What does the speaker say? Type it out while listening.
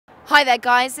Hi there,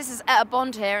 guys. This is Etta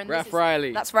Bond here, and Raf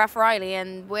Riley. That's Raf Riley,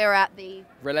 and we're at the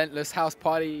Relentless House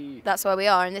Party. That's where we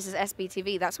are, and this is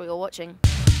SBTV. That's what you're watching.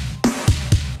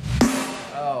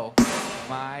 Oh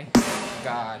my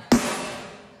God.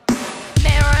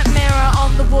 Mirror, mirror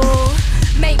on the wall,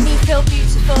 make me feel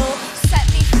beautiful,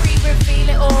 set me free, reveal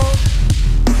it all.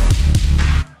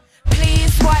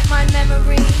 Please wipe my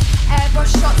memory,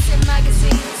 airbrush shots in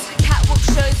magazines, catwalk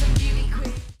shows and beauty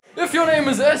queens. If your name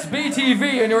is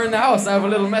SBTV and you're in the house, I have a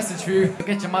little message for you.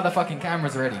 Get your motherfucking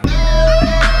cameras ready. No!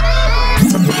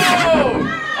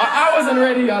 I wasn't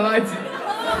ready, I lied to you.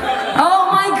 Oh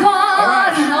my God!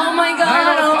 Right. Oh my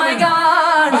God! Oh my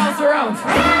God! Bounce around.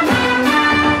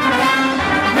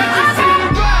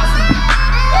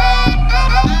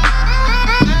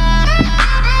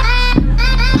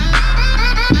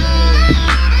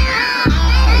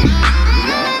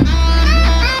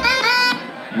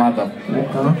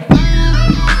 Motherfucker.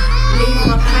 Leave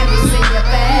my panties in your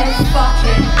bed, fuck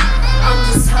it. I'm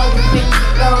just holding things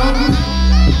along.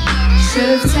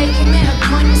 Should've taken it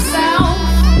upon yourself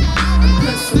and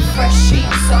put some fresh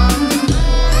sheets on.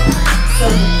 So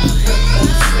put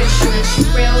those fishy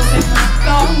reels in my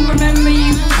thong. Remember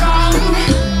you were wrong.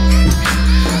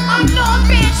 I'm not a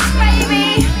bitch,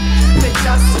 baby, but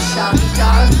just a shabby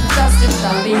dog, just a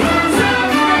shabby.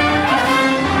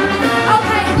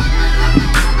 Okay.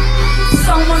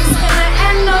 Someone's gonna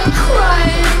end up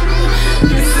crying.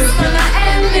 This is gonna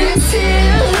end in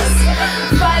tears.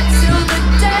 Fight till the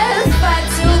death, fight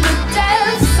till the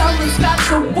death. Someone's got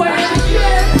to win,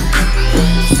 yeah.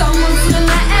 Someone's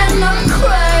gonna end up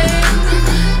crying.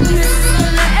 This is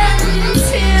gonna end in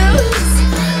tears.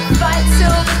 Fight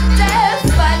till the death,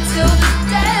 fight till the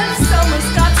death.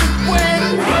 Someone's got to win.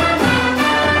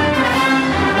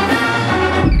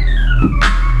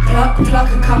 Pluck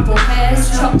a couple hairs,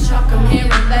 chop them here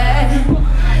and there.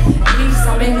 Leave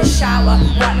some in the shower,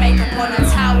 wet makeup on a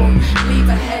towel. Leave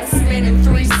a head spinning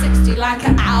 360 like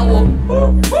an owl.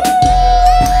 And the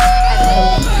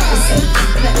same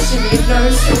complexion, you know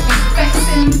she'll be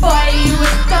vexing by you.